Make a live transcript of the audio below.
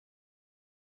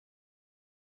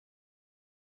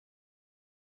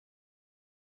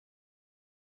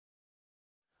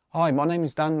Hi, my name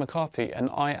is Dan McCarthy and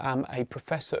I am a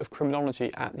Professor of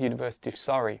Criminology at the University of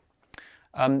Surrey.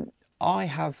 I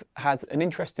have had an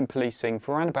interest in policing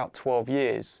for around about 12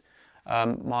 years.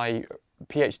 My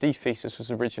PhD thesis was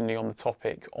originally on the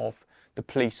topic of the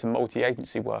police and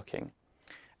multi-agency working.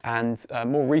 And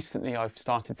more recently I've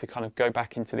started to kind of go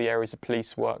back into the areas of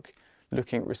police work,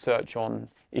 looking at research on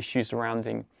issues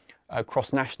surrounding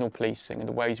cross-national policing and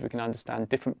the ways we can understand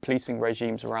different policing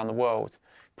regimes around the world,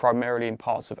 primarily in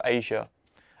parts of Asia,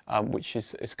 which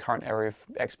is a current area of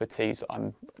expertise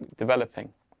I'm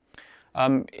developing.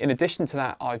 In addition to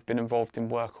that, I've been involved in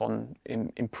work on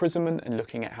imprisonment and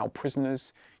looking at how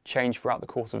prisoners change throughout the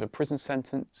course of a prison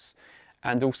sentence,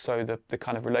 and also the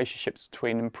kind of relationships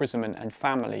between imprisonment and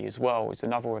family as well is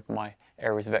another of my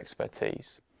areas of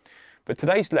expertise. But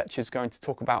today's lecture is going to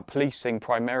talk about policing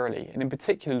primarily, and in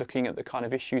particular looking at the kind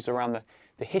of issues around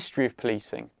the history of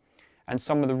policing and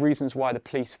some of the reasons why the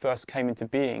police first came into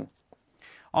being.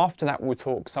 After that, we'll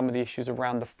talk some of the issues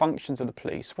around the functions of the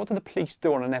police. What do the police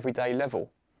do on an everyday level?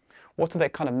 What are their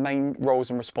kind of main roles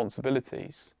and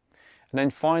responsibilities? And then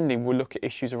finally, we'll look at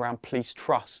issues around police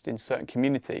trust in certain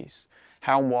communities,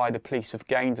 how and why the police have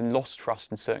gained and lost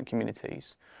trust in certain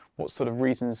communities. What sort of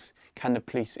reasons can the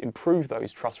police improve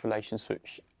those trust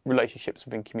relationships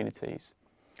within communities?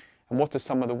 And what are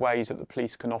some of the ways that the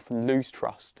police can often lose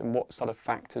trust, and what sort of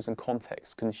factors and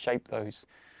contexts can shape those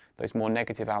more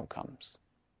negative outcomes?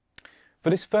 For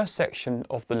this first section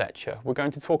of the lecture, we're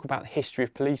going to talk about the history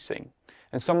of policing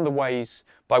and some of the ways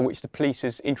by which the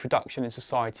police's introduction in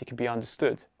society can be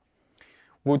understood.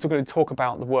 We're going to talk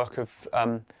about the work of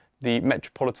the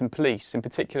Metropolitan Police, in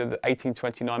particular the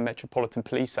 1829 Metropolitan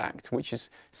Police Act, which is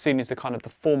seen as the kind of the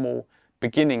formal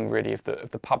beginning really of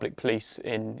the public police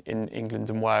in England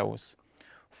and Wales,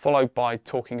 followed by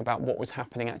talking about what was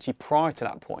happening actually prior to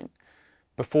that point,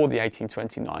 before the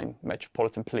 1829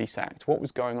 Metropolitan Police Act. What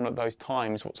was going on at those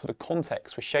times, what sort of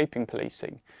contexts were shaping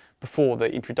policing before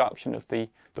the introduction of the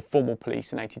formal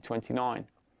police in 1829.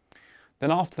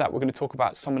 Then after that, we're going to talk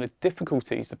about some of the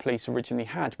difficulties the police originally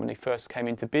had when they first came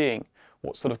into being,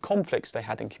 what sort of conflicts they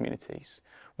had in communities,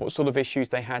 what sort of issues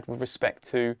they had with respect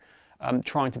to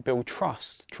trying to build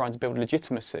trust, trying to build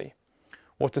legitimacy.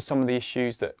 What are some of the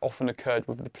issues that often occurred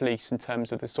with the police in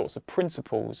terms of the sorts of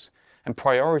principles and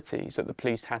priorities that the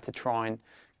police had to try and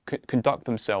conduct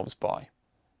themselves by.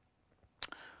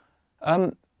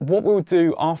 What we'll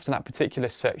do after that particular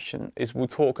section is we'll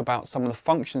talk about some of the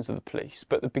functions of the police,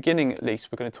 but at the beginning at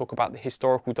least we're going to talk about the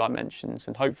historical dimensions,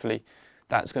 and hopefully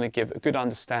that's going to give a good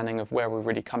understanding of where we're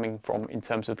really coming from in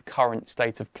terms of the current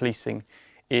state of policing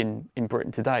in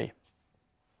Britain today.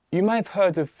 You may have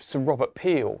heard of Sir Robert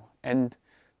Peel, and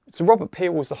Sir Robert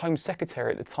Peel was the Home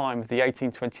Secretary at the time of the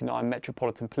 1829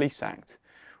 Metropolitan Police Act,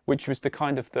 which was the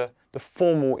kind of the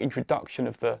formal introduction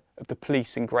of the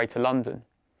police in Greater London.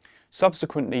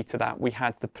 Subsequently to that, we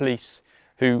had the police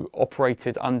who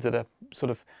operated under the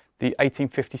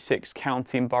 1856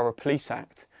 County and Borough Police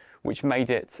Act, which made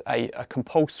it a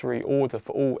compulsory order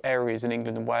for all areas in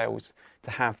England and Wales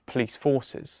to have police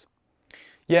forces.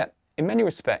 Yet, in many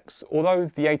respects, although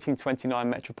the 1829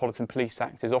 Metropolitan Police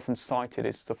Act is often cited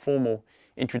as the formal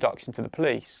introduction to the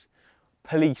police,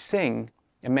 policing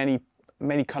and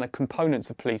many kind of components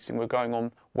of policing were going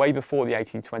on way before the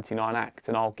 1829 Act,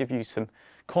 and I'll give you some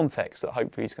context that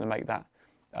hopefully is going to make that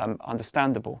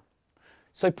understandable.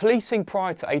 So policing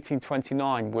prior to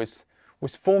 1829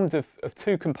 was formed of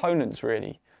two components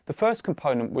really. The first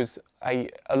component was a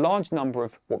large number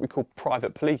of what we call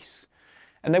private police,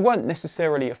 and they weren't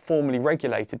necessarily formally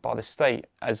regulated by the state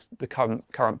as the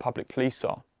current public police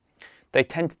are. They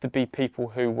tended to be people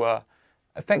who were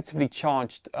effectively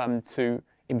charged to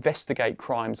investigate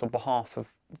crimes on behalf of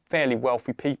fairly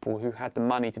wealthy people who had the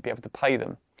money to be able to pay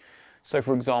them. So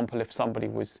for example, if somebody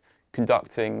was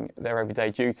conducting their everyday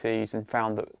duties and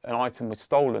found that an item was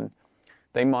stolen,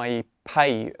 they may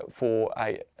pay for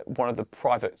one of the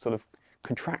private sort of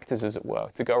contractors, as it were,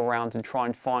 to go around and try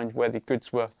and find where the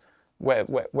goods were,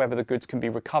 whether the goods can be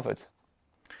recovered.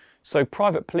 So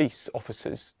private police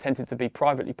officers tended to be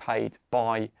privately paid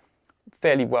by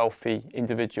fairly wealthy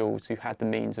individuals who had the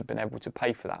means of being able to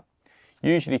pay for that,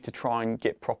 usually to try and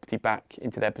get property back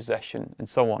into their possession and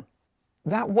so on.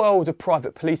 That world of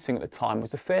private policing at the time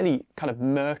was a fairly kind of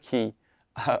murky,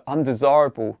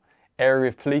 undesirable area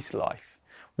of police life.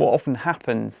 What often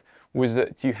happened was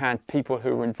that you had people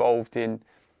who were involved in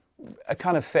a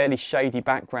kind of fairly shady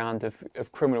background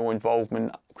of criminal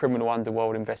involvement, criminal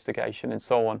underworld investigation and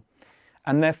so on.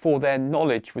 And therefore their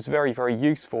knowledge was very, very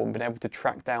useful in being able to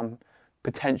track down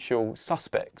potential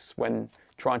suspects when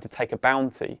trying to take a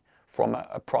bounty from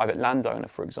a private landowner,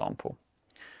 for example.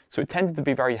 So it tended to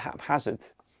be very haphazard,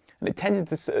 and it tended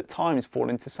to at times fall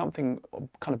into something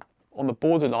kind of on the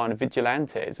borderline of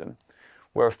vigilantism,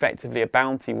 where effectively a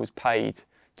bounty was paid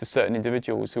to certain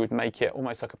individuals who would make it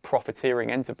almost like a profiteering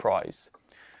enterprise.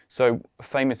 So a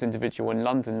famous individual in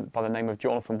London by the name of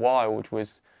Jonathan Wild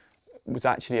was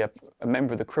actually a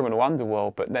member of the criminal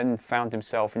underworld, but then found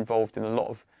himself involved in a lot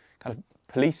of kind of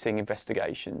policing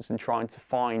investigations and trying to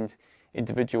find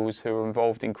individuals who were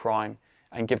involved in crime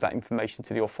and give that information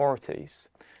to the authorities.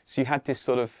 So you had this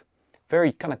sort of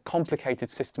very kind of complicated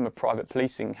system of private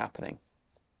policing happening.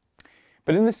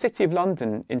 But in the City of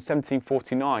London in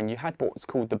 1749, you had what's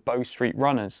called the Bow Street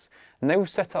Runners, and they were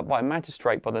set up by a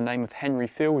magistrate by the name of Henry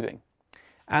Fielding.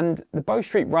 And the Bow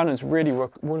Street Runners really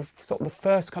were sort of the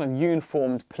first kind of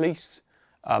uniformed police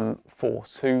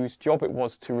force whose job it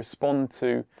was to respond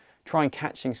to try and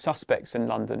catching suspects in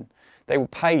London. They were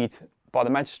paid by the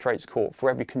magistrates' court for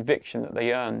every conviction that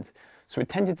they earned. So it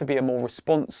tended to be a more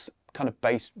response kind of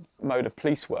based mode of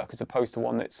police work as opposed to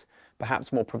one that's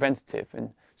perhaps more preventative,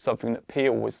 and something that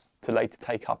Peel was to later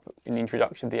take up in the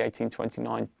introduction of the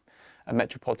 1829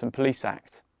 Metropolitan Police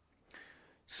Act.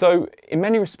 So in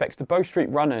many respects, the Bow Street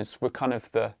Runners were kind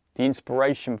of the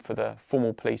inspiration for the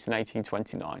formal police in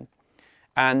 1829.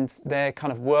 And their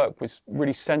kind of work was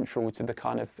really central to the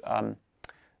kind of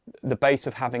the base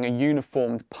of having a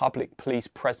uniformed public police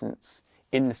presence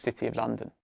in the City of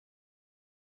London.